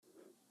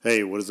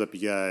Hey, what is up,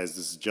 you guys?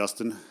 This is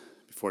Justin.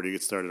 Before you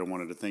get started, I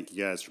wanted to thank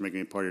you guys for making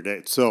me part of your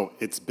day. So,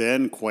 it's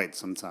been quite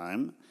some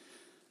time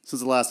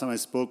since the last time I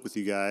spoke with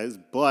you guys,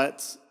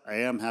 but I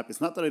am happy.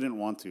 It's not that I didn't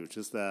want to, it's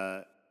just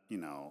that,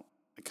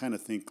 I kind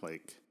of think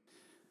like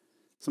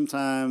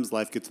sometimes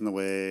life gets in the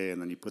way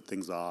and then you put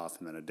things off,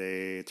 and then a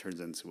day turns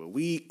into a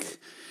week,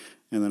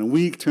 and then a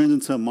week turns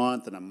into a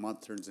month, and a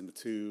month turns into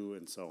two,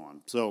 and so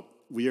on. So,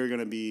 we are going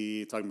to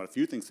be talking about a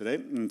few things today.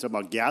 We're going to talk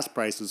about gas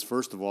prices,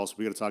 first of all, so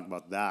we got to talk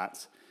about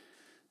that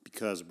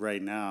because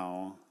right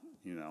now,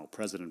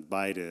 President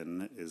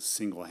Biden is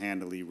single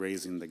handedly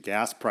raising the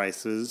gas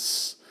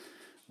prices,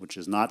 which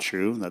is not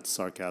true. That's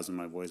sarcasm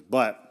in my voice.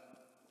 But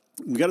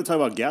we got to talk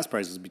about gas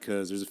prices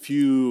because there's a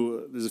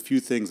few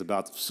things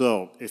about.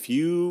 So if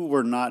you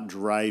were not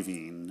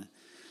driving,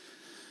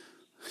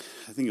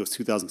 I think it was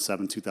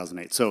 2007,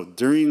 2008. So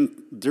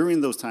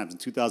during those times in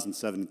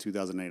 2007 and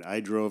 2008, I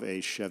drove a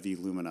Chevy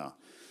Lumina,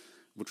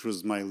 which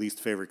was my least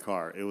favorite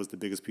car. It was the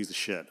biggest piece of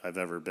shit I've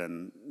ever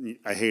been.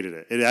 I hated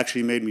it. It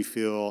actually made me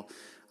feel.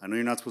 I know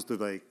you're not supposed to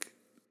like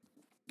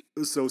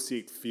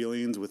associate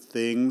feelings with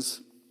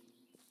things,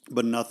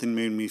 but nothing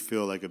made me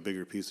feel like a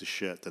bigger piece of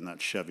shit than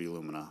that Chevy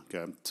Lumina.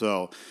 Okay,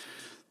 so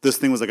this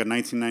thing was like a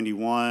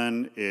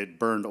 1991. It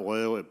burned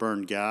oil. It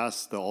burned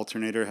gas. The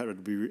alternator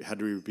had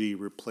to be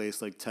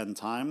replaced like 10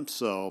 times.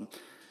 So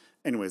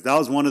anyways, that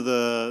was one of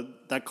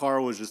that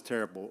car was just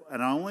terrible.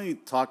 And I only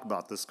talk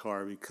about this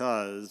car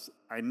because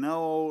I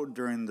know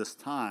during this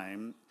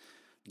time,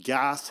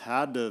 gas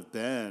had to have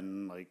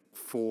been like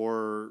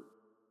 $4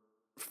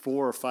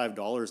 or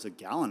 $5 a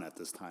gallon at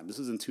this time. This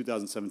is in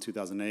 2007,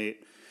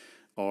 2008,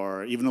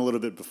 or even a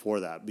little bit before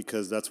that,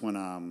 because that's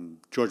when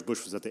George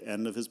Bush was at the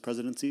end of his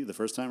presidency the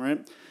first time,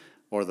 right?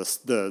 Or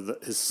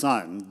his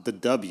son, the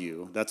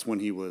W. That's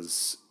when he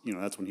was in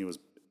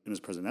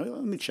his presidency.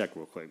 Let me check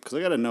real quick because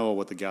I got to know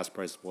what the gas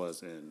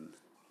prices in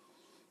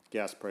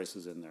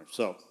there.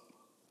 So,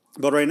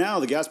 but right now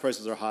the gas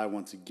prices are high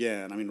once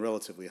again. I mean,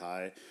 relatively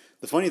high.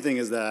 The funny thing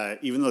is that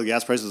even though the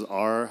gas prices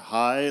are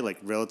high, like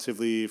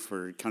relatively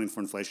for accounting for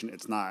inflation,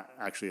 it's not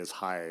actually as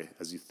high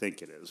as you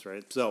think it is,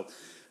 right? So,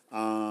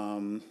 let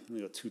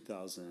me go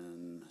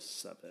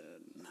 2007.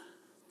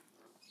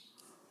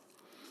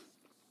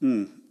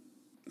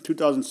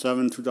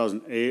 2007,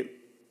 2008.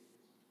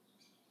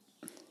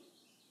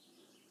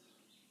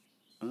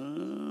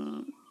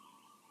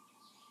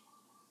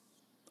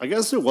 I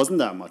guess it wasn't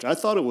that much. I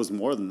thought it was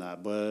more than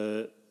that,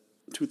 but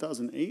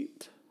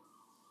 2008?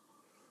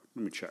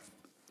 Let me check.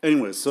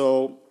 Anyway,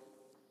 so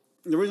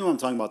the reason why I'm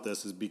talking about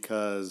this is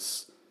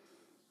because.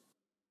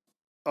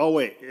 Oh,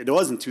 wait, it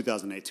wasn't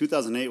 2008.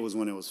 2008 was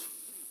when it was.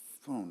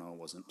 Oh, no, it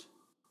wasn't.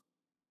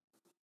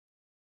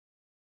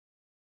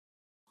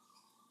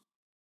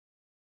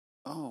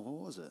 Oh,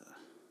 what was it?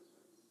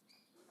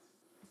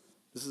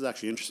 This is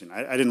actually interesting.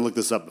 I didn't look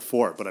this up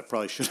before, but I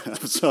probably should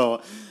have.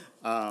 So,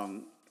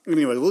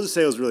 anyway, we'll just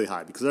say it was really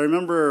high because I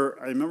remember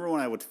when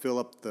I would fill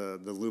up the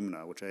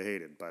Lumina, which I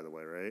hated, by the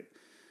way, right?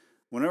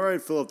 Whenever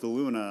I'd fill up the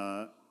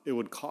Lumina, it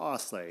would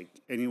cost like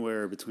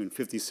anywhere between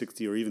 50,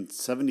 60, or even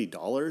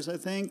 $70, I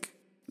think.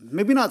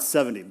 Maybe not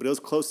 70, but it was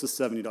close to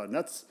 $70. And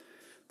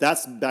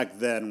that's back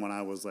then when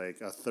I was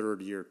like a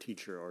third year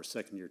teacher or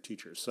second year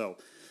teacher. So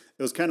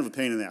it was kind of a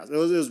pain in the ass. It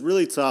was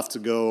really tough to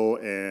go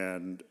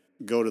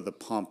to the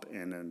pump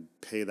and then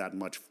pay that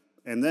much.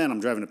 And then I'm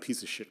driving a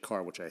piece of shit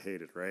car, which I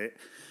hated, right?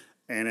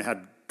 And it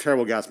had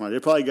terrible gas mileage.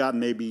 It probably got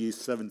maybe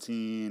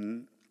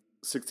 16,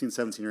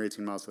 17, or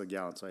 18 miles to the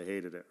gallon, so I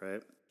hated it,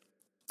 right?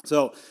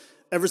 So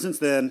ever since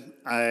then,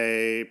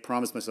 I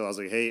promised myself, I was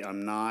like, hey,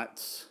 I'm never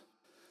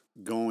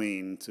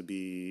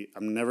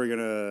going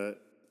to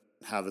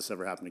have this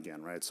ever happen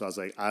again, right? So I was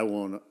like, I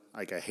won't,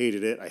 like, I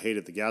hated it. I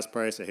hated the gas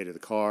price. I hated the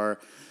car.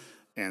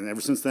 And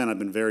ever since then, I've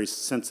been very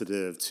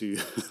sensitive to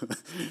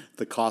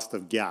the cost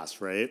of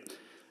gas, right?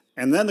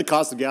 And then the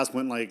cost of gas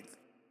went like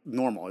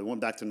normal. It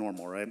went back to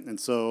normal, right? And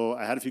so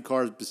I had a few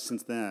cars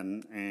since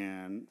then,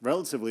 and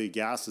relatively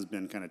gas has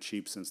been kind of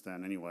cheap since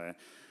then anyway.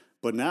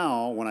 But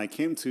now, when I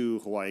came to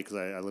Hawaii, because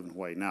I live in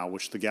Hawaii now,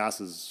 which the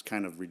gas is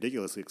kind of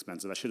ridiculously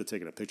expensive, I should have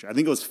taken a picture. I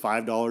think it was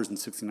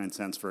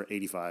 $5.69 for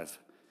 85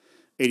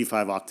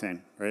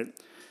 octane, right?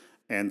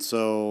 And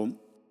so,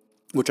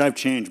 which I've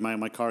changed.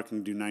 My car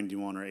can do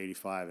 91 or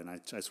 85, and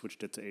I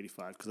switched it to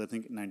 85 because I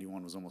think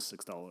 91 was almost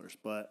 $6.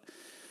 But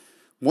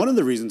one of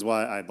the reasons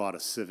why I bought a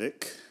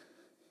Civic,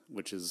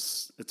 which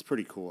is it's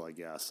pretty cool, I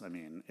guess. I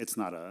mean, it's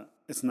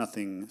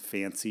nothing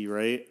fancy,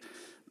 right?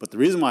 But the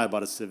reason why I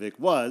bought a Civic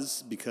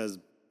was because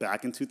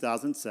back in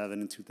 2007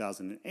 and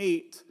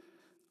 2008,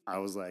 I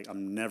was like,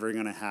 I'm never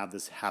gonna have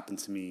this happen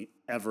to me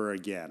ever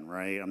again,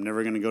 right? I'm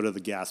never gonna go to the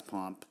gas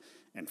pump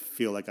and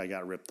feel like I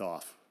got ripped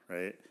off,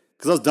 right?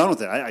 Because I was done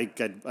with it. I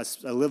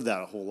lived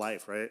that whole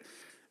life, right?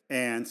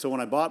 And so when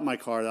I bought my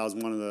car, that was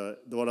one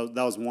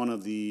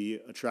of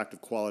the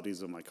attractive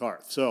qualities of my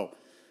car. So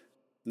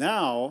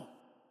now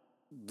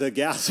the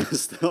gas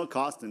is still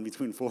costing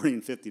between $40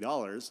 and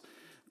 $50,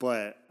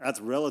 but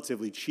that's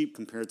relatively cheap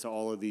compared to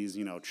all of these,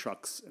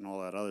 trucks and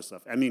all that other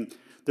stuff. I mean,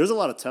 there's a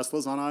lot of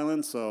Teslas on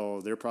island,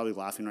 so they're probably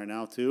laughing right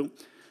now too.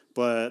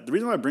 But the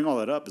reason why I bring all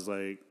that up is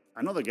like,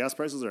 I know the gas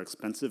prices are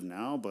expensive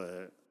now,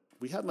 but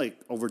we had like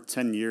over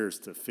 10 years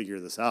to figure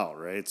this out,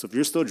 right? So if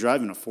you're still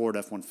driving a Ford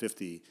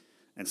F-150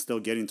 and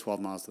still getting 12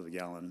 miles to the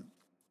gallon,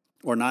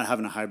 or not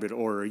having a hybrid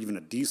or even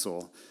a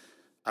diesel,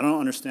 I don't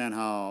understand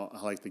how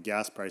like the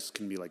gas price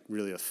can be like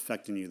really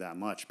affecting you that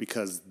much,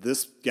 because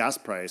this gas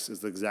price is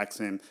the exact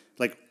same,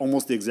 like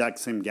almost the exact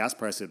same gas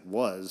price it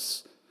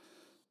was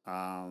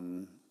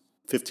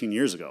 15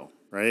 years ago,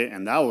 right?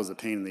 And that was a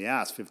pain in the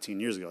ass 15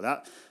 years ago.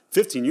 That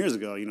 15 years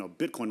ago,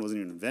 Bitcoin wasn't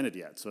even invented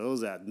yet, so it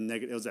was at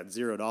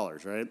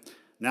 $0, right?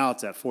 Now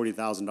it's at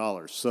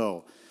 $40,000.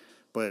 So,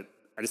 but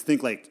I just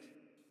think like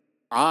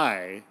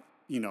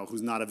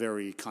who's not a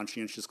very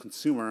conscientious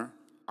consumer,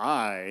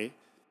 I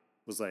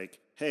was like,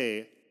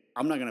 hey,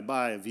 I'm not gonna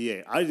buy a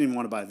V8. I didn't even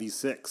want to buy a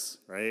V6,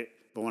 right?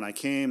 But when I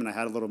came and I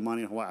had a little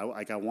money,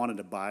 I wanted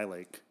to buy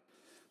like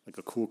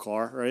a cool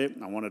car, right?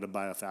 I wanted to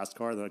buy a fast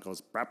car that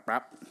goes brap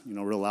brap,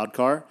 real loud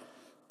car.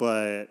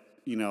 But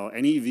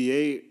any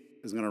V8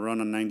 is gonna run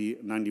on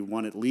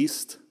 91 at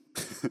least,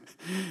 and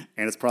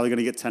it's probably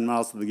gonna get 10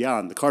 miles to the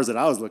gallon. The cars that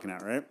I was looking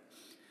at, right?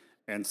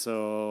 And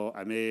so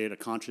I made a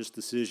conscious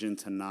decision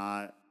to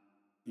not,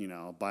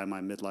 buy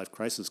my midlife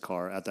crisis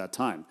car at that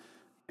time.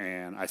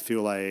 And I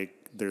feel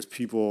like there's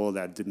people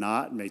that did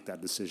not make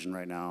that decision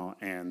right now,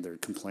 and they're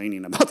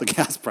complaining about the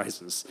gas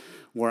prices,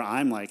 where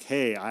I'm like,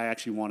 hey, I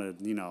actually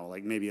wanted,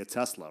 like maybe a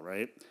Tesla,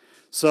 right?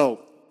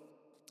 So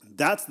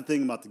that's the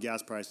thing about the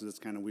gas prices that's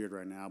kind of weird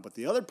right now. But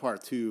the other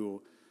part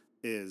too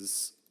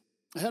is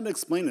I had to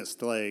explain this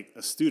to like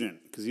a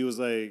student, because he was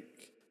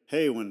like,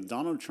 hey, when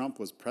Donald Trump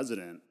was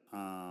president,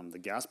 the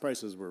gas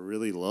prices were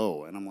really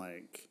low. And I'm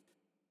like,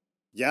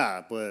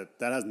 yeah, but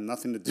that has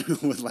nothing to do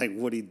with like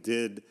what he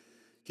did.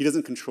 He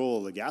doesn't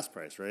control the gas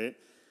price, right?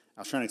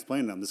 I was trying to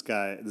explain to him, this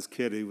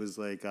kid, he was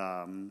like,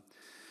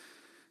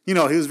 he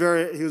was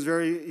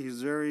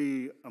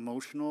very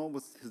emotional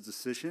with his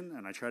decision.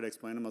 And I tried to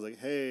explain to him, I was like,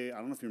 hey, I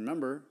don't know if you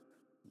remember,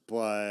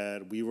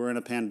 but we were in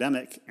a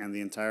pandemic and the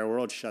entire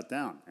world shut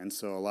down. And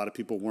so a lot of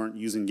people weren't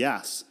using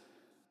gas.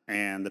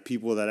 And the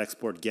people that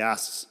export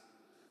gas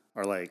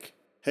are like,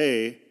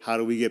 hey, how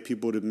do we get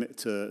people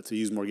to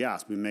use more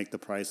gas? We make the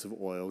price of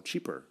oil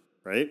cheaper,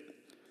 right?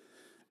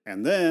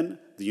 And then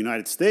the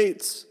United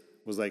States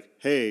was like,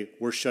 hey,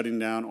 we're shutting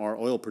down our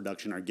oil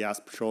production, our gas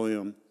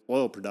petroleum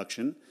oil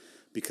production,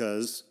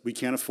 because we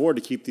can't afford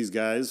to keep these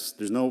guys.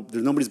 There's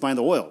nobody's buying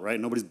the oil, right?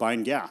 Nobody's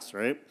buying gas,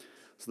 right?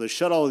 So they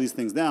shut all of these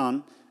things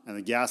down, and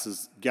the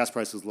gas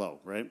price is low,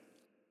 right?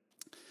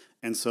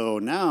 And so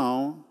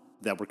now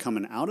that we're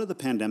coming out of the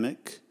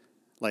pandemic,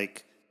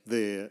 like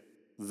the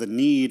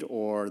need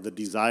or the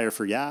desire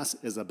for gas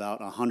is about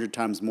 100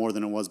 times more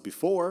than it was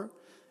before.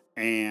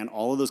 And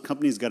all of those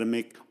companies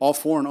all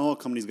foreign oil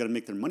companies got to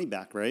make their money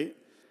back, right?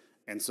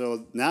 And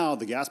so now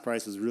the gas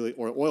prices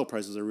or oil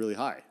prices are really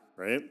high,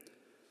 right?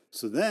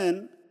 So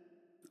then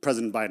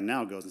President Biden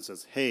now goes and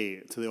says, hey,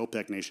 to the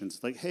OPEC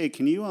nations, like, hey,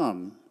 can you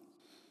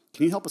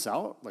help us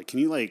out? Like, can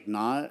you like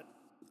not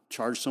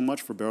charge so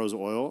much for barrels of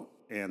oil?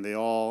 And they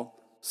all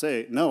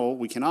say, no,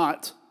 we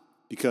cannot,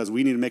 because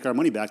we need to make our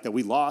money back that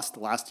we lost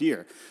last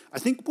year. I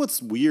think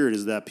what's weird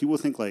is that people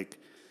think like,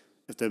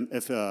 if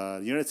the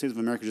United States of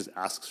America just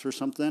asks for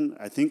something,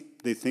 I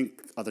think they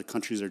think other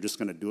countries are just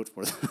going to do it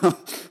for them.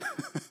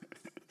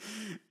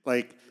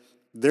 Like,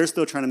 they're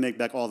still trying to make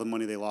back all the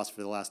money they lost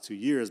for the last 2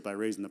 years by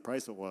raising the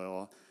price of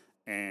oil.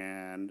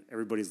 And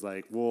everybody's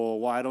like, well,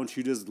 why don't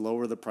you just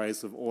lower the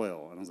price of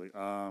oil? And I was like,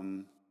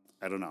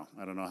 I don't know.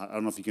 I don't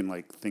know if you can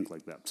like think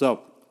like that.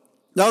 So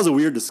that was a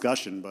weird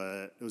discussion,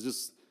 but it was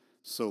just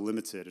so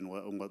limited in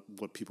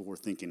what people were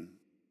thinking,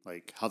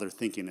 like how their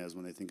thinking is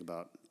when they think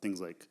about things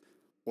like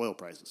oil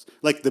prices.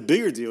 Like, the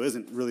bigger deal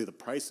isn't really the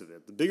price of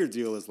it. The bigger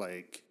deal is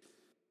like,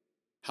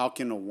 how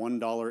can a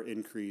 $1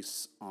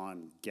 increase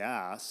on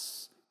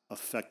gas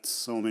affect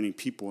so many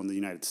people in the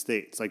United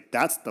States? Like,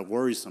 that's the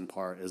worrisome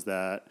part, is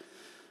that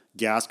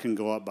gas can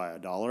go up by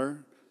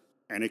 $1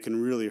 and it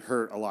can really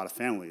hurt a lot of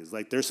families.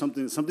 Like, there's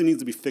something needs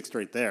to be fixed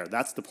right there.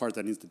 That's the part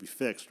that needs to be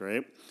fixed,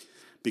 right?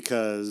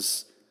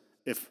 Because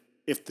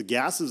if the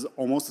gas is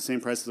almost the same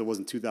price as it was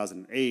in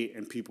 2008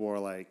 and people are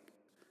like,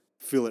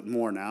 feel it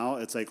more now,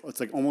 it's like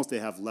almost they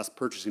have less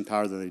purchasing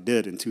power than they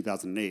did in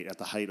 2008 at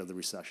the height of the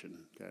recession.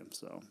 Okay,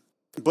 so,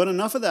 but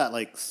enough of that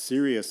like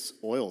serious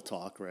oil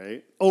talk,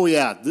 right? Oh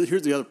yeah,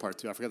 here's the other part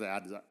too. I forgot to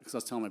add that because I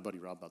was telling my buddy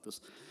Rob about this.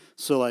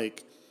 So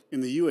like in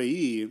the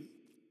UAE,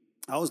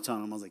 I was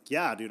telling him, I was like,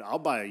 yeah, dude, I'll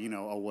buy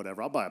a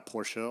whatever. I'll buy a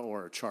Porsche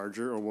or a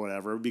Charger or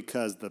whatever,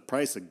 because the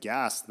price of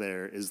gas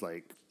there is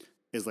like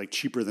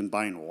cheaper than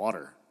buying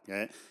water.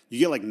 Okay, you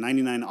get like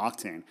 99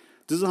 octane.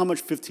 This is how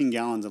much 15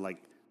 gallons of like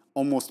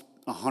almost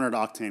 100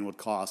 octane would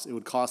cost. It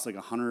would cost like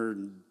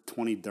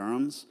 120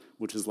 dirhams,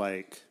 which is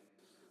like,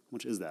 how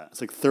much is that?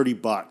 It's like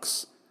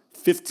 $30.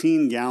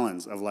 15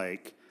 gallons of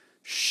like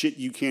shit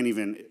you can't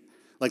even,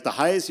 like the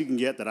highest you can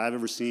get that I've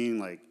ever seen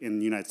like in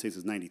the United States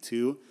is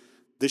 92.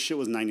 This shit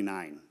was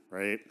 99,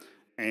 right?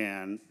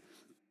 And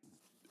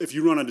if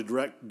you run a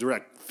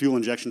direct fuel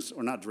injection,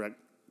 or not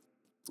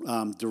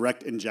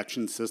direct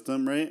injection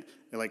system, right?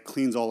 It like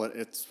cleans all it.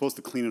 It's supposed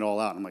to clean it all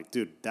out. I'm like,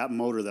 dude, that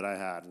motor that I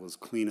had was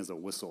clean as a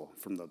whistle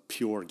from the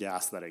pure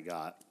gas that I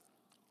got.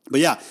 But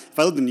yeah, if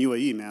I lived in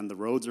UAE, man, the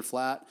roads are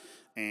flat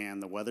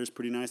and the weather's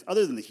pretty nice.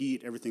 Other than the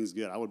heat, everything's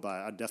good.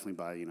 I'd definitely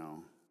buy,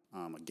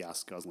 a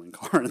gas guzzling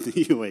car in the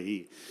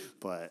UAE.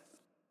 But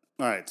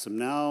all right, so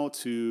now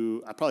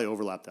I probably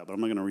overlapped that, but I'm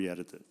not going to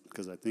re-edit it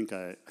because I think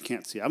I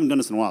can't see. I haven't done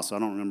this in a while, so I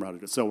don't remember how to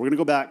do it. So we're going to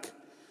go back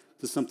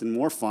to something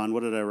more fun. What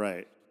did I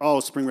write? Oh,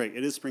 spring break.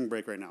 It is spring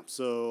break right now.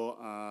 So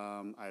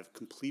I've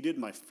completed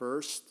my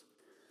first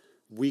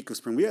week of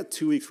spring. We had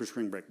 2 weeks for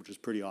spring break, which is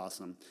pretty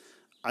awesome.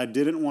 I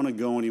didn't want to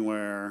go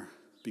anywhere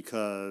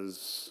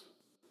because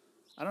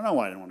I don't know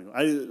why I didn't want to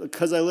go.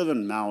 Because I live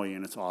in Maui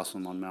and it's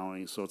awesome on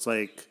Maui. So it's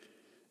like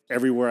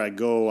everywhere I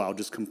go, I'll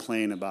just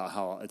complain about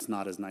how it's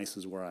not as nice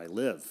as where I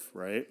live,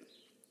 right?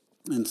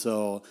 And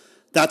so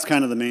that's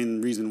kind of the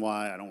main reason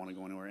why I don't want to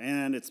go anywhere.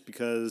 And it's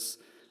because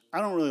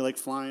I don't really like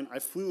flying. I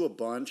flew a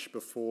bunch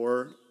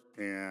before,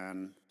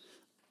 and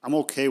I'm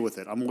okay with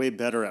it. I'm way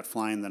better at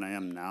flying than I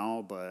am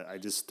now, but I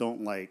just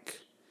don't like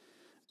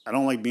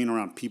being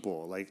around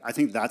people. Like, I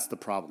think that's the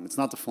problem. It's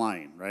not the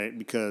flying, right?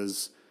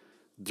 Because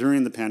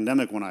during the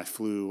pandemic when I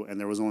flew and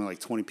there was only like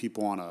 20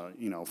 people on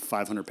a,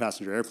 500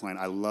 passenger airplane,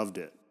 I loved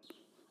it.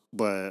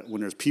 But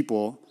when there's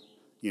people,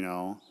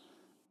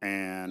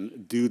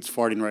 and dudes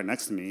farting right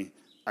next to me,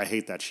 I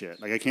hate that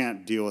shit. Like, I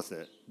can't deal with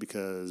it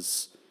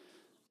because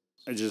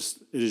it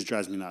just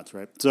drives me nuts,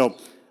 right? So,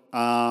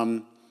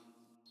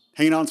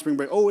 hanging out on spring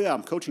break. Oh yeah,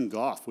 I'm coaching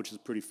golf, which is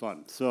pretty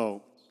fun.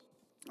 So,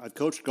 I've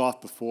coached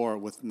golf before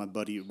with my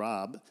buddy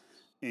Rob,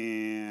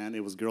 and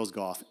it was girls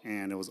golf,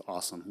 and it was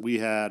awesome.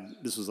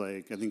 This was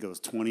like, I think it was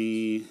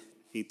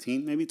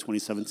 2018, maybe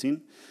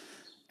 2017.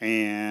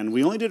 And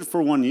we only did it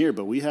for 1 year,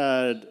 but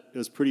it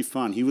was pretty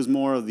fun. He was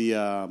more of he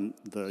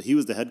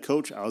was the head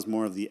coach. I was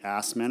more of the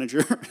ass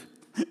manager,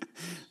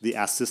 the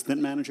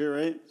assistant manager,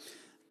 right?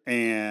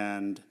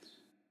 And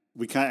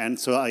he kind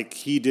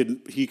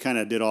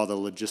of did all the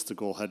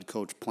logistical head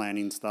coach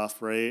planning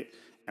stuff, right?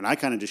 And I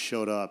kind of just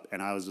showed up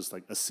and I was just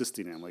like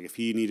assisting him. Like if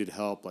he needed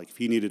help, like if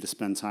he needed to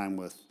spend time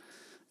with,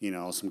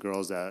 some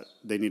girls that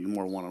they needed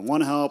more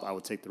one-on-one help, I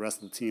would take the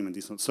rest of the team and do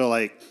something. So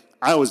like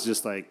I was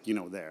just like,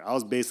 there. I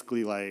was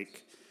basically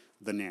like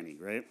the nanny,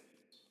 right?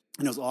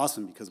 And it was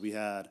awesome because we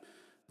had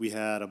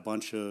a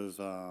bunch of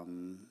I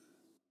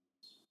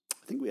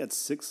think we had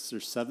 6 or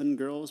 7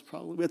 girls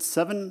probably. We had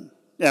 7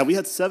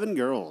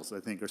 girls, I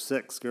think, or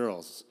 6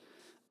 girls.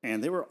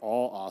 And they were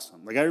all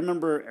awesome. Like, I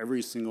remember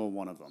every single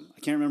one of them. I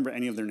can't remember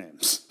any of their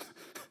names.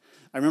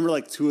 I remember,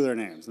 like, 2 of their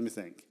names. Let me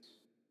think.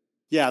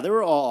 Yeah, they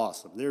were all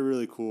awesome. They were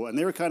really cool. And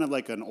they were kind of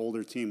like an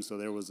older team. So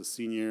there was a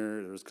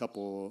senior, there was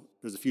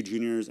a few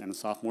juniors and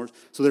sophomores.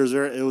 So it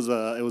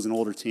was an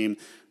older team.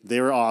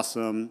 They were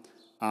awesome.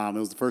 It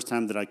was the first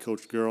time that I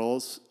coached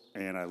girls,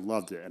 and I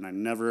loved it. And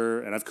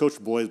I've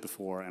coached boys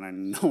before, and I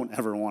don't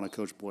ever want to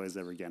coach boys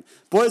ever again.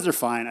 Boys are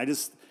fine.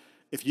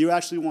 If you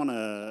actually want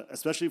to,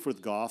 especially for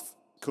golf,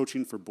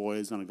 coaching for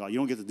boys on a golf, you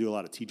don't get to do a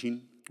lot of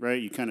teaching,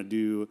 right? You kind of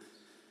do,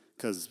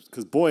 because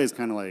boys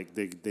kind of like,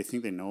 they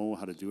think they know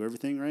how to do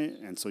everything, right?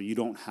 And so you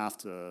don't have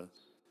to,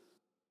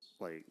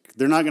 like,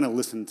 they're not going to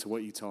listen to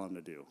what you tell them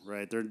to do,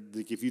 right? They're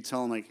like, if you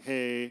tell them, like,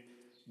 hey,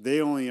 they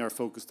only are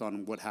focused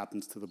on what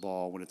happens to the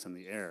ball when it's in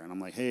the air. And I'm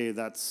like, hey,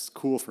 that's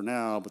cool for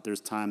now, but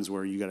there's times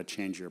where you got to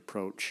change your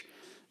approach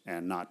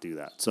and not do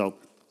that. So,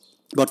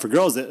 but for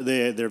girls,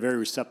 they're very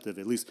receptive.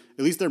 At least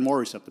they're more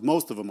receptive.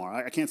 Most of them are.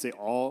 I can't say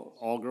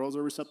all girls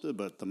are receptive,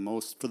 but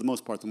for the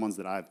most part, the ones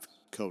that I've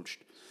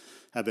coached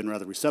have been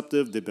rather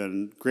receptive. They've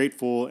been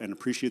grateful and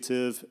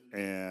appreciative,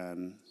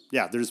 and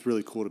yeah, they're just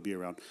really cool to be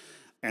around.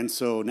 And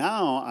so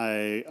now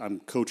I'm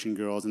coaching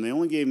girls, and they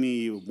only gave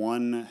me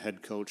 1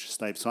 head coach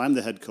stipend. So I'm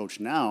the head coach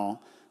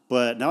now,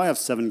 but now I have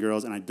 7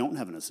 girls, and I don't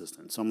have an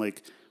assistant. So I'm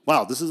like,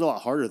 wow, this is a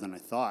lot harder than I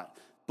thought.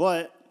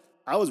 But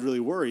I was really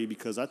worried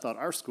because I thought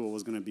our school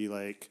was going to be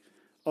like,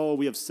 oh,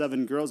 we have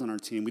 7 girls on our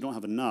team. We don't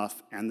have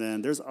enough. And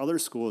then there's other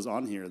schools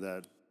on here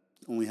that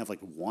only have like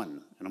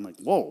 1. And I'm like,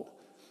 whoa,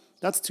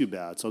 that's too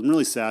bad. So I'm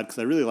really sad because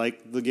I really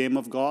like the game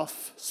of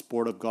golf,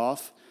 sport of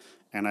golf.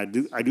 And I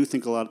do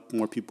think a lot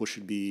more people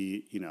should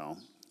be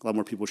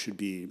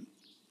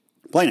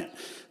playing it.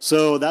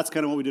 So that's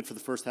kind of what we did for the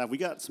first half. We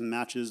got some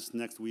matches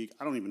next week.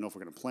 I don't even know if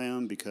we're going to play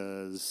them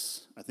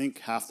because I think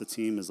half the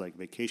team is like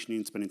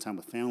vacationing, spending time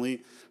with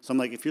family. So I'm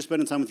like, if you're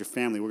spending time with your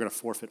family, we're going to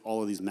forfeit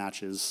all of these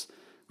matches,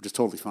 which is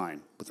totally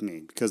fine with me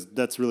because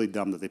that's really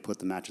dumb that they put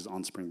the matches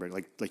on spring break.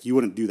 Like you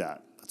wouldn't do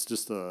that. That's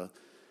just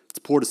it's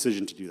a poor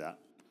decision to do that.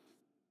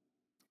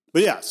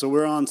 But yeah, so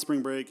we're on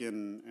spring break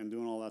and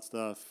doing all that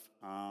stuff.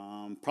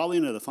 Probably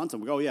into the fun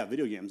stuff. Oh yeah,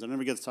 video games. I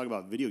never get to talk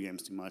about video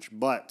games too much,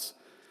 but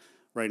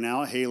right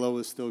now Halo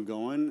is still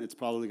going. It's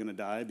probably going to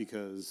die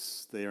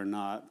because they're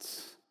not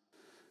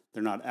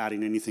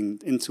adding anything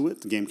into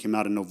it. The game came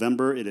out in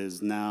November. It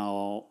is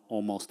now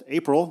almost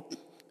April,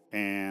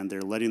 and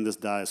they're letting this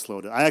die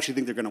slow. I actually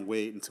think they're going to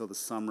wait until the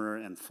summer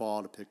and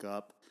fall to pick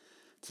up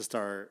to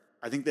start.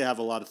 I think they have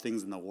a lot of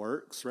things in the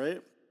works,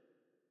 right?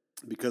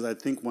 Because I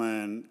think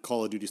when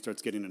Call of Duty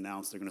starts getting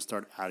announced, they're going to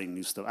start adding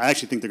new stuff. I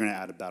actually think they're going to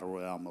add a Battle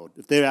Royale mode.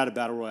 If they add a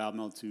Battle Royale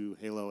mode to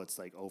Halo, it's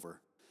like over.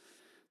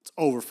 It's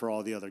over for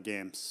all the other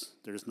games.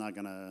 They're just not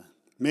going to,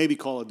 maybe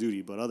Call of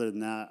Duty, but other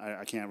than that,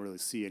 I can't really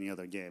see any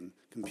other game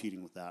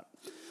competing with that.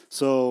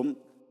 So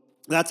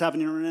that's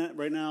happening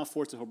right now.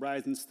 Forza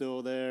Horizon's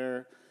still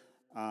there.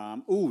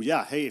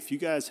 Yeah. Hey, if you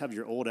guys have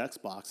your old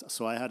Xbox,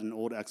 so I had an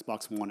old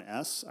Xbox One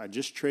S. I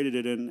just traded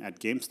it in at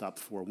GameStop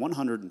for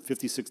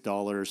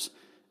 $156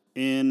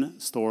 in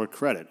store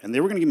credit. And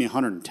they were going to give me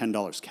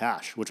 $110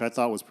 cash, which I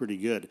thought was pretty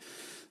good.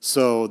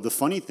 So the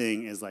funny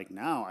thing is, like,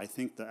 now I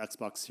think the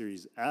Xbox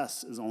Series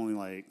S is only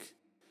like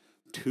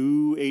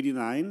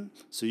 $289.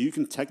 So you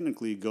can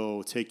technically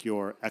go take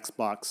your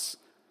Xbox,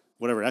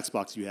 whatever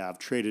Xbox you have,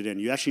 trade it in.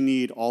 You actually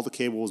need all the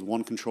cables,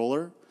 one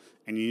controller,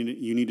 and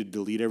you need to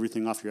delete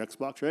everything off your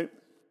Xbox, right?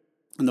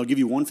 And they'll give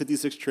you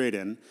 156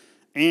 trade-in.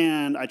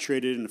 And I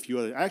traded in a few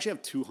other. I actually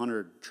have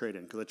 200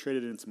 trade-in because I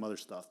traded in some other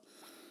stuff.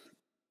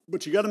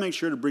 But you got to make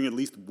sure to bring at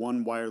least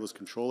one wireless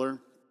controller.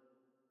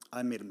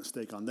 I made a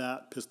mistake on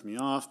that. Pissed me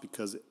off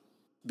because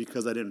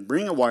I didn't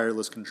bring a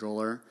wireless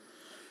controller.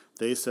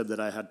 They said that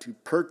I had to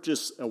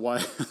purchase a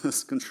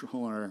wireless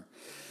controller.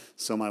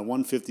 So my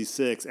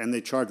 156, and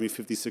they charged me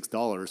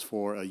 $56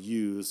 for a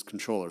used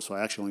controller. So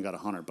I actually only got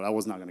 100, but I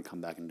was not going to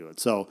come back and do it.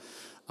 So,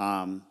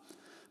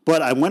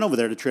 but I went over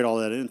there to trade all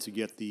that in to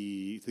get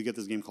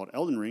this game called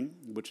Elden Ring,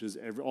 which is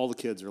all the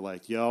kids are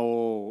like,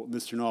 "Yo,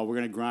 Mr. Noel, we're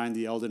going to grind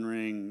the Elden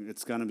Ring.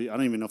 It's going to be, I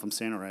don't even know if I'm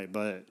saying it right,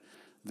 but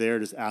they're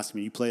just asking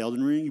me, you play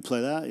Elden Ring? You play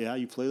that? Yeah,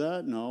 you play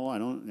that? No, I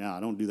don't. Yeah, I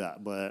don't do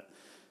that. But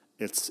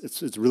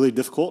it's really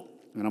difficult,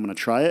 and I'm going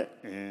to try it.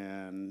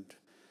 And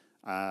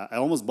I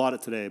almost bought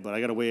it today, but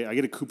I got to wait. I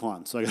get a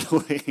coupon, so I got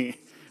to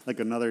wait like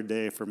another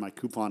day for my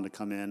coupon to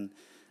come in,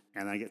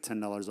 and I get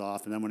 $10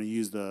 off. And I'm going to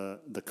use the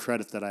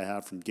credit that I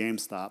have from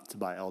GameStop to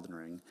buy Elden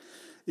Ring.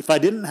 If I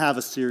didn't have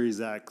a Series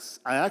X,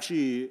 I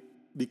actually,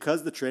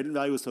 because the trading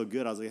value was so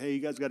good, I was like, hey, you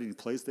guys got any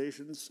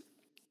PlayStations?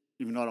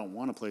 Even though I don't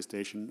want a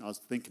PlayStation, I was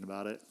thinking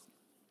about it.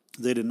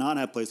 They did not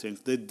have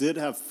PlayStations. They did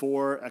have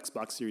 4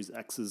 Xbox Series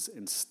X's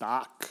in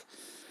stock.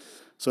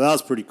 So that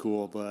was pretty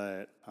cool,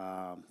 but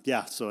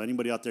yeah. So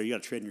anybody out there, you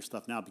got to trade in your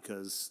stuff now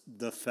because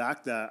the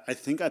fact that I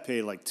think I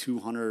paid like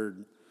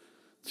 $200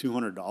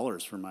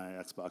 for my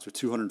Xbox or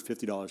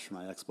 $250 for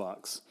my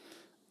Xbox,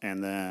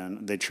 and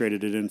then they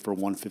traded it in for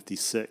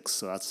 $156.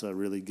 So that's a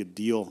really good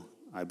deal,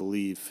 I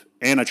believe.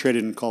 And I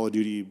traded in Call of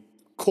Duty,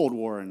 Cold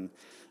War, and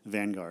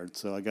Vanguard.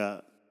 So I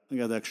got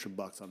the extra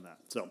bucks on that.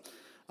 So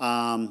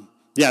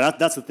yeah,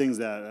 that's the things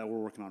that we're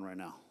working on right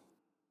now.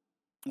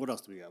 What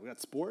else do we got? We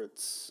got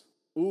sports.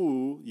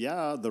 Ooh,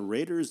 yeah, the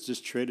Raiders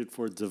just traded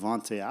for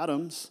Devontae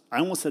Adams. I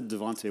almost said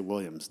Devontae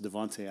Williams.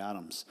 Devontae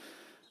Adams,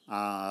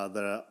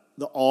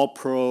 the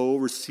All-Pro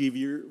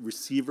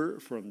receiver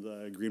from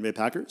the Green Bay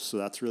Packers. So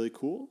that's really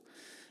cool.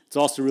 It's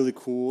also really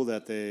cool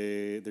that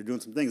they're doing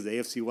some things. The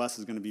AFC West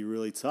is going to be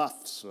really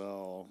tough.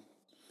 So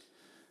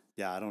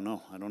yeah, I don't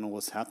know. I don't know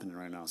what's happening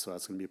right now. So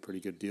that's going to be a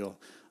pretty good deal.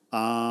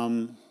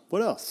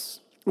 What else?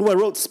 Oh, I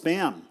wrote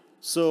spam.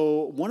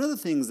 So one of the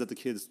things that the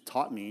kids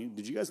taught me,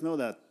 did you guys know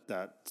that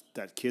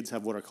kids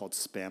have what are called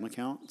spam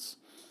accounts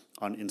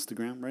on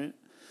Instagram, right?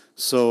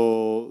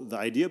 So the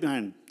idea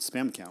behind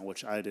spam account,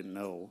 which I didn't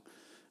know,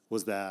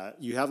 was that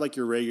you have like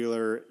your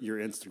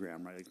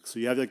Instagram, right? So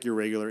you have like your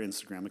regular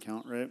Instagram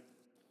account, right?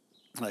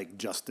 Like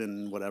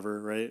Justin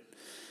whatever, right?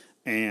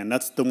 And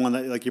that's the one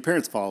that like your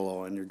parents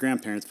follow and your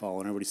grandparents follow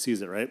and everybody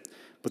sees it, right?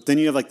 But then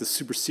you have like the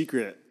super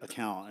secret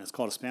account and it's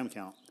called a spam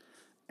account.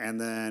 And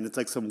then it's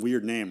like some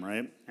weird name,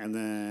 right? And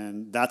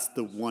then that's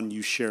the one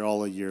you share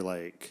all of your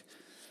like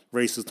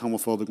racist,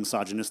 homophobic,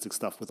 misogynistic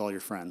stuff with all your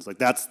friends. Like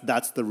that's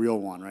the real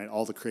one, right?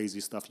 All the crazy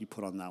stuff you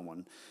put on that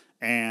one.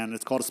 And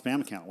it's called a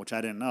spam account, which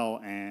I didn't know.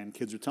 And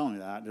kids are telling me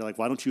that. They're like,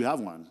 why don't you have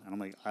one? And I'm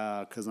like,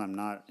 because I'm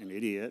not an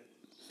idiot.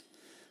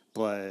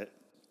 But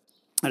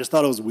I just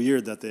thought it was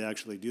weird that they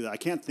actually do that. I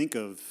can't think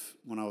of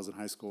when I was in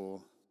high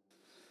school.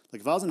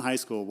 Like if I was in high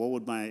school, what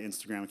would my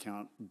Instagram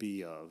account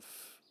be of?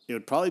 It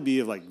would probably be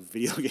of like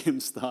video game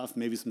stuff,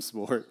 maybe some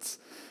sports.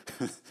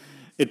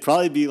 It'd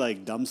probably be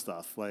like dumb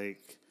stuff,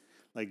 like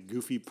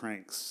goofy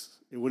pranks.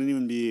 It wouldn't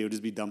even be. It would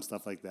just be dumb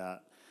stuff like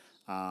that.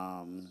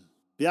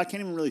 Yeah, I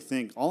can't even really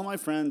think. All of my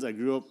friends, I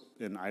grew up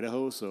in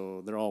Idaho,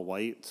 so they're all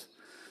white,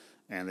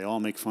 and they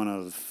all make fun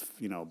of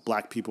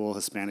black people,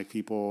 Hispanic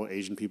people,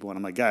 Asian people, and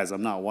I'm like, guys,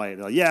 I'm not white.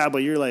 They're like, yeah,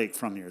 but you're like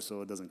from here,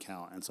 so it doesn't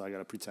count, and so I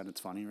gotta pretend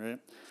it's funny, right?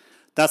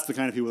 That's the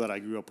kind of people that I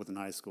grew up with in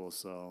high school.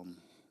 So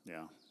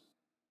yeah.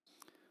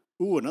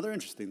 Ooh, another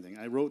interesting thing.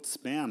 I wrote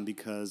spam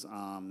because the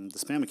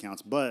spam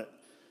accounts, but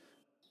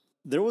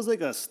there was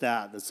like a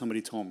stat that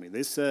somebody told me.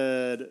 They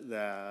said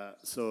that,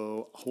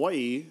 so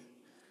Hawaii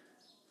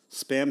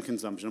spam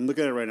consumption, I'm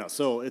looking at it right now.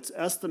 So it's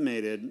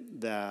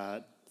estimated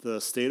that the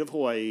state of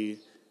Hawaii,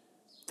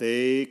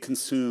 they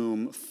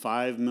consume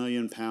 5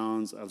 million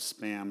pounds of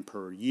spam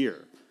per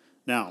year.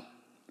 Now,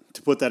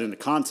 To put that into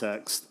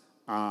context,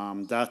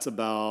 that's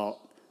about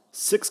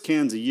 6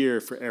 cans a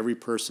year for every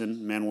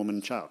person, man, woman,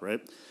 and child,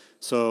 right?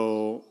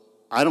 So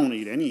I don't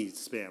eat any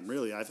Spam,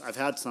 really. I've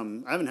had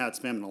some, I haven't had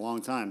Spam in a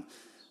long time,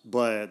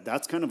 but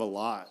that's kind of a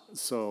lot.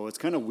 So it's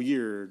kind of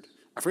weird.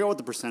 I forgot what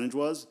the percentage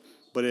was,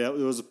 but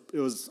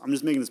I'm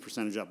just making this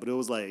percentage up, but it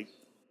was like,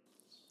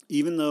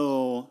 even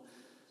though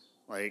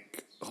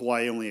like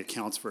Hawaii only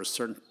accounts for a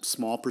certain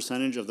small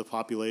percentage of the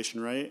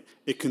population, right?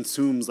 It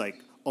consumes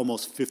like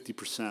almost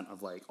 50%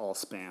 of like all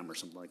Spam or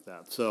something like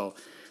that. So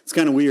it's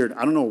kind of weird.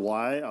 I don't know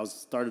why. I was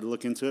started to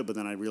look into it, but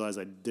then I realized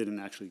I didn't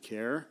actually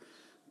care.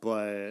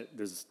 But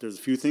there's a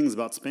few things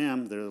about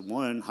Spam. There's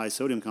one, high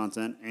sodium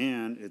content,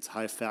 and it's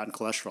high fat and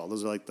cholesterol.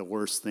 Those are like the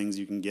worst things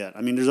you can get.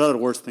 I mean, there's other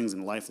worse things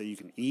in life that you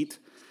can eat,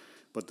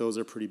 but those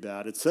are pretty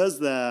bad. It says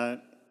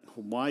that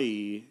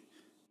Hawaii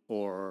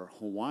or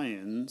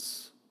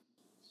Hawaiians,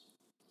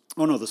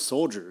 oh no, the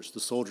soldiers.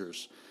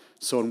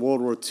 So in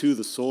World War II,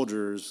 the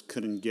soldiers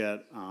couldn't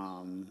get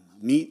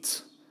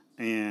meat,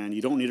 and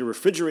you don't need to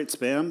refrigerate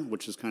Spam,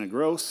 which is kind of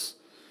gross.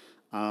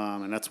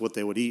 And that's what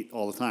they would eat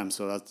all the time.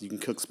 So you can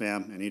cook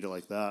Spam and eat it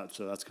like that.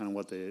 So that's kind of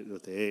what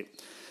they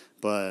ate.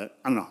 But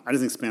I don't know. I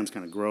just think Spam's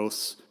kind of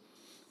gross.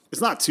 It's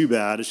not too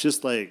bad. It's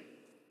just like,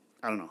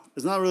 I don't know.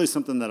 It's not really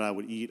something that I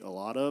would eat a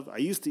lot of. I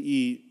used to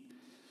eat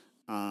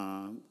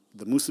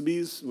the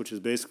musubis, which is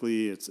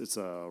basically it's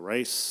a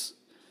rice,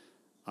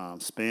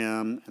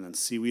 Spam, and then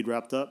seaweed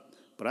wrapped up.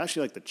 But I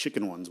actually like the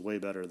chicken ones way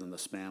better than the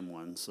Spam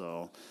one.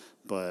 So,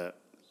 but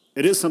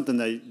it is something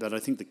that I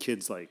think the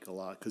kids like a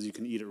lot because you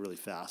can eat it really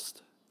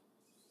fast.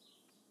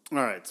 All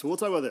right, so we'll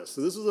talk about this.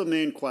 So this is the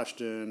main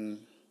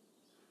question.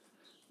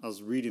 I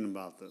was reading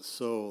about this.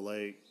 So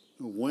like,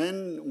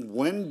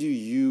 when do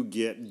you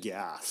get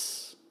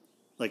gas,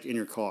 like in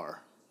your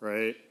car,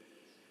 right?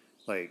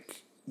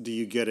 Like, do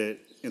you get it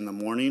in the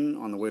morning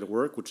on the way to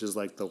work, which is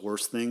like the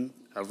worst thing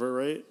ever,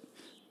 right?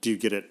 Do you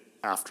get it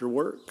after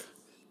work?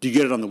 Do you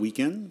get it on the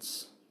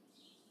weekends?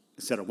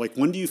 Etc. Like,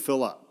 when do you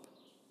fill up?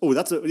 Oh,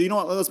 you know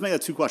what? Let's make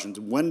that two questions.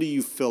 When do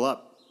you fill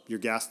up your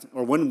gas,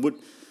 or when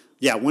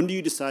do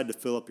you decide to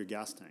fill up your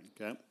gas tank?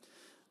 Okay.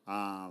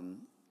 I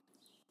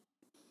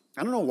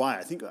don't know why.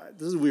 I think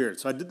this is weird.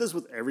 So I did this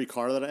with every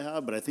car that I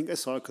have, but I think I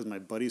saw it because my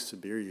buddy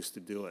Sabir used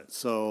to do it.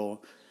 So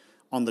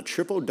on the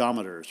trip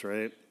odometers,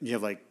 right? You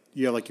have like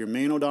your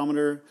main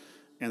odometer,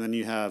 and then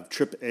you have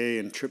trip A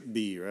and trip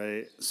B,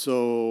 right?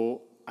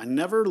 So I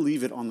never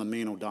leave it on the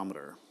main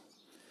odometer.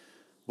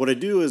 What I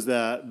do is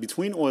that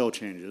between oil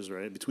changes,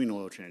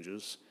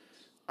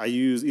 I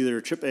use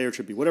either trip A or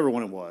trip B, whatever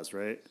one it was,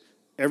 right?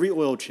 Every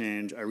oil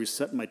change, I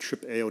reset my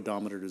trip A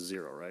odometer to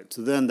 0, right?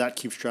 So then that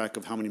keeps track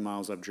of how many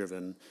miles I've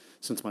driven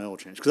since my oil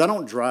change. Because I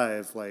don't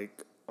drive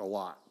like a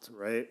lot,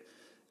 right?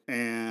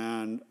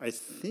 And I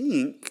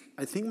think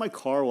my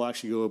car will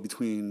actually go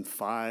between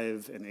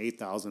 5 and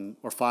 8,000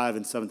 or 5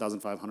 and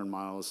 7,500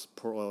 miles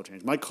per oil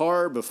change. My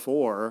car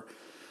before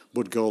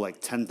would go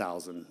like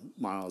 10,000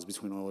 miles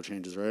between oil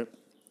changes, right?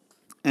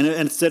 And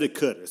it said it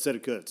could. So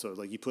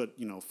like you put,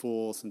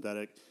 full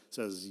synthetic,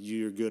 says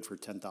you're good for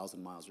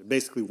 10,000 miles,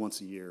 basically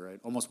once a year, right?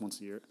 Almost once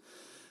a year.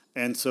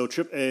 And so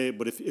trip A,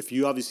 but if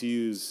you obviously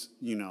use,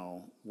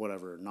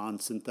 whatever,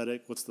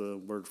 non-synthetic, what's the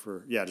word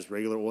for, just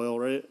regular oil,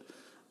 right?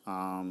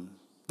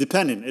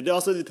 Depending. It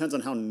also depends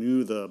on how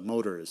new the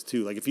motor is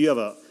too. Like if you have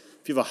a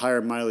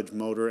higher mileage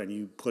motor and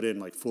you put in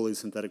like fully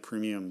synthetic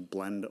premium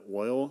blend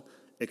oil,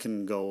 it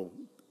can go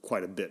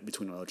quite a bit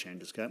between oil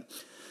changes, okay?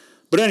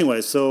 But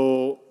anyway,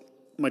 so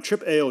my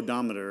trip A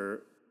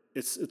odometer,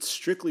 it's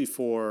strictly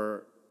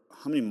for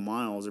how many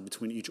miles are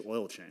between each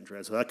oil change,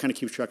 right? So that kind of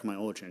keeps track of my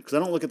oil change because I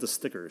don't look at the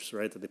stickers,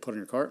 right, that they put on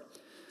your car.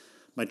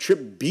 My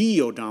trip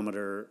B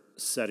odometer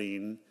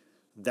setting,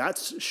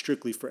 that's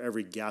strictly for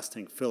every gas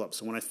tank fill up.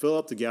 So when I fill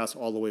up the gas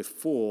all the way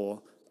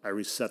full, I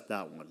reset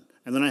that one.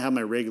 And then I have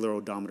my regular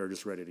odometer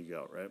just ready to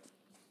go, right?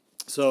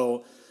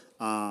 So,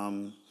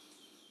 now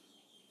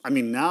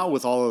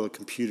with all of the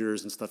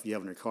computers and stuff you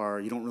have in your car,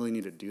 you don't really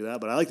need to do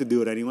that, but I like to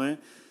do it anyway.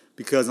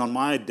 Because on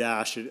my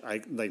dash,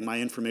 like my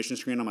information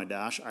screen on my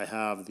dash, I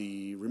have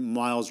the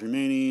miles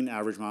remaining,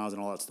 average miles,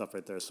 and all that stuff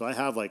right there. So I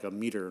have like a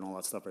meter and all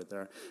that stuff right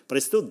there. But I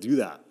still do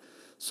that.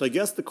 So I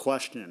guess the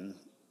question,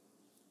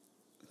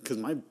 because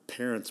my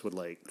parents would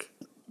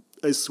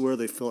I swear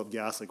they fill up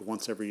gas like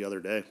once every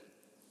other day.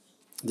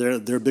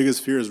 Their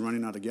biggest fear is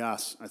running out of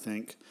gas, I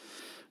think.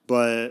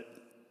 But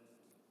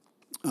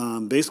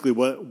basically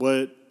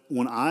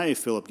when I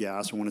fill up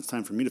gas, or when it's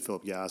time for me to fill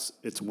up gas,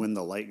 it's when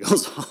the light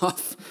goes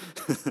off.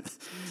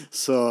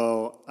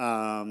 So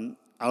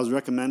I was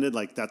recommended,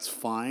 that's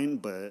fine,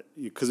 but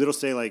because it'll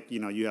say,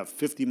 you have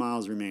 50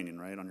 miles remaining,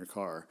 right, on your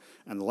car,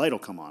 and the light will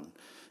come on.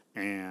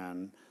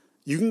 And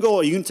you can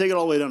take it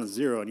all the way down to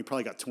 0, and you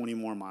probably got 20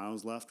 more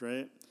miles left,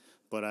 right?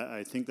 But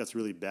I think that's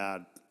really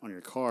bad on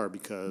your car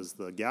because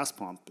the gas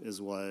pump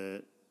is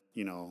what,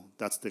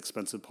 that's the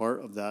expensive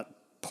part of that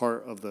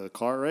part of the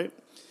car, right?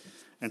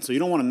 And so you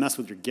don't want to mess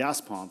with your gas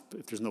pump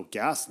if there's no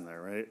gas in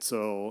there, right?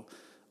 So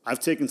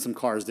I've taken some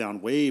cars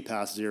down way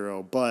past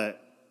 0,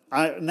 but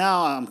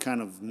now I'm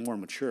kind of more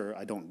mature.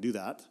 I don't do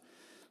that.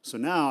 So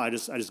now I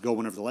just go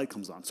whenever the light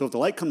comes on. So if the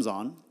light comes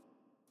on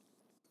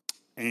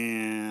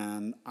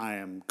and I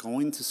am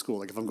going to school,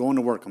 like if I'm going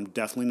to work, I'm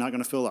definitely not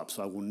going to fill up.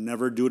 So I will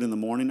never do it in the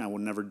morning. I will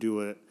never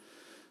do it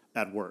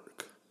at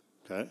work.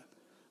 Okay.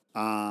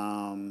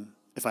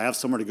 If I have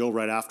somewhere to go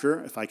right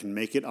after, if I can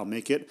make it, I'll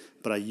make it.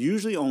 But I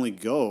usually only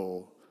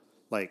go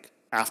like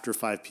after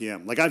 5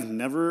 p.m. Like I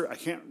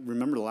can't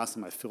remember the last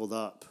time I filled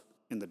up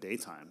in the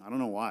daytime. I don't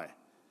know why.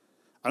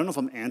 I don't know if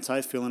I'm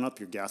anti filling up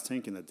your gas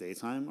tank in the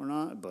daytime or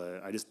not,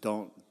 but I just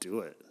don't do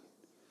it.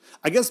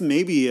 I guess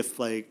maybe if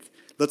like,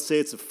 let's say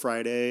it's a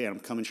Friday and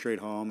I'm coming straight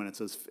home and it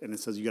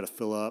says you got to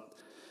fill up,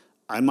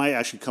 I might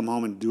actually come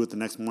home and do it the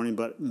next morning.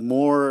 But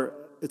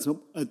it's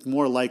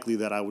more likely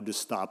that I would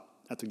just stop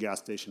at the gas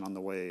station on the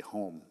way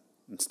home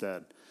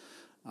instead,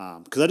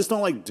 because I just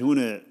don't like doing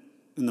it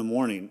in the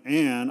morning,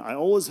 and I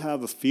always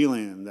have a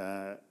feeling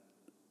that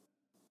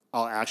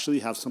I'll actually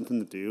have something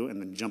to do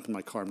and then jump in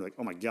my car and be like,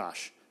 oh my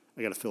gosh,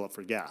 I got to fill up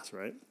for gas,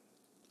 right?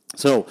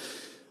 So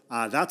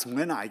that's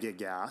when I get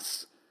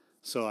gas.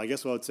 So I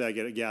guess what I would say, I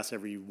get gas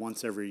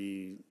once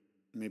every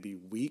maybe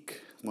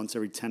week, once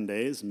every 10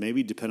 days,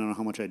 maybe depending on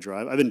how much I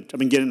drive. I've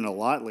been getting it a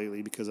lot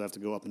lately because I have to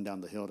go up and down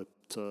the hill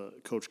to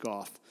coach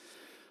golf.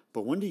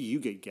 But when do you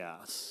get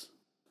gas?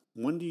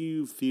 When do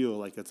you feel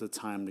like it's a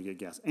time to get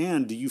gas?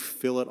 And do you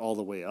fill it all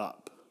the way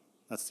up?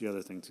 That's the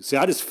other thing too. See,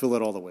 I just fill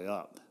it all the way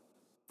up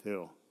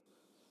too.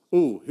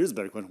 Ooh, here's a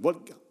better question.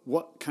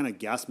 What kind of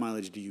gas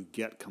mileage do you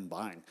get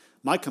combined?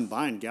 My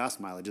combined gas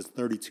mileage is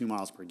 32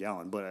 miles per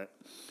gallon. But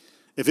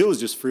if it was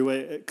just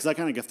freeway, because I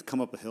kind of have to come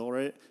up a hill,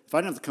 right? If I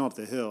didn't have to come up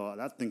the hill,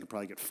 that thing could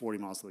probably get 40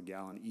 miles to the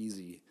gallon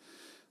easy.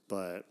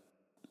 But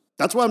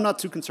that's why I'm not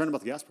too concerned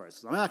about the gas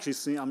prices. I'm actually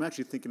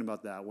thinking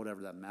about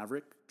that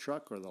Maverick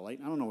truck or the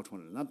Lightning. I don't know which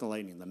one it is. Not the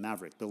Lightning, the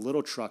Maverick, the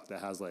little truck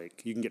that has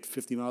like you can get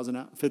 50 miles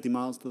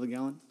to the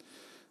gallon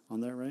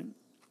on there, right?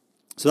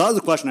 So that was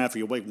the question I have for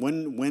you. Like,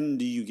 when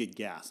do you get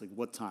gas? Like,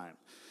 what time?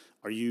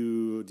 Do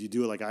you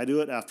do it like I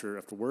do it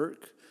after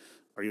work?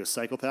 Are you a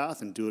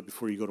psychopath and do it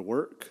before you go to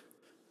work?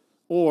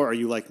 Or are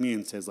you like me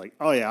and says like,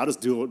 oh yeah, I'll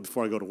just do it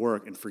before I go to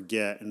work and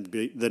forget and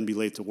then be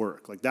late to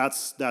work? Like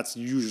that's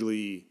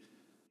usually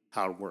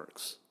how it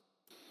works.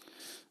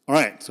 All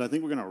right, so I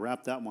think we're going to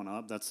wrap that one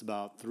up. That's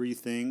about 3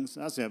 things.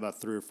 I'd say about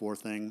 3 or 4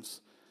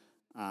 things.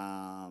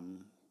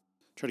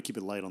 Try to keep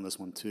it light on this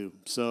one too.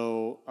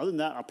 So other than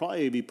that, I'll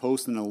probably be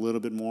posting a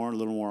little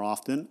more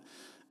often,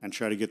 and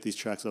try to get these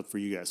tracks up for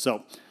you guys.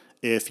 So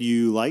if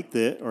you liked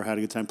it or had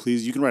a good time,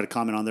 please, you can write a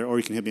comment on there, or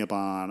you can hit me up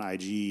on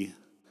IG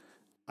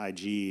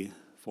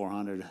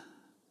 400,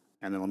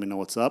 and then let me know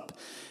what's up.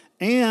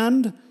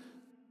 And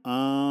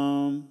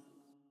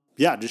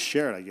yeah, just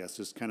share it, I guess.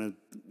 Just kind of,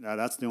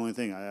 that's the only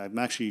thing. I'm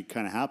actually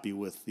kind of happy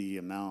with the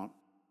amount.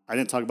 I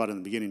didn't talk about it in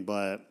the beginning,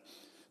 but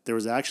there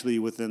was actually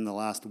within the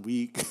last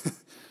week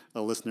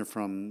a listener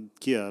from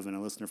Kiev and a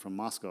listener from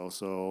Moscow.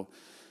 So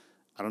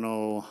I don't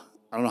know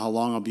how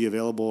long I'll be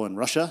available in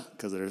Russia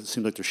because it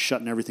seems like they're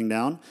shutting everything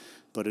down.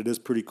 But it is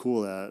pretty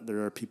cool that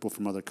there are people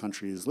from other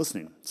countries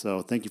listening.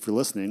 So thank you for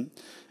listening,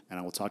 and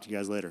I will talk to you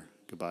guys later.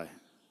 Goodbye.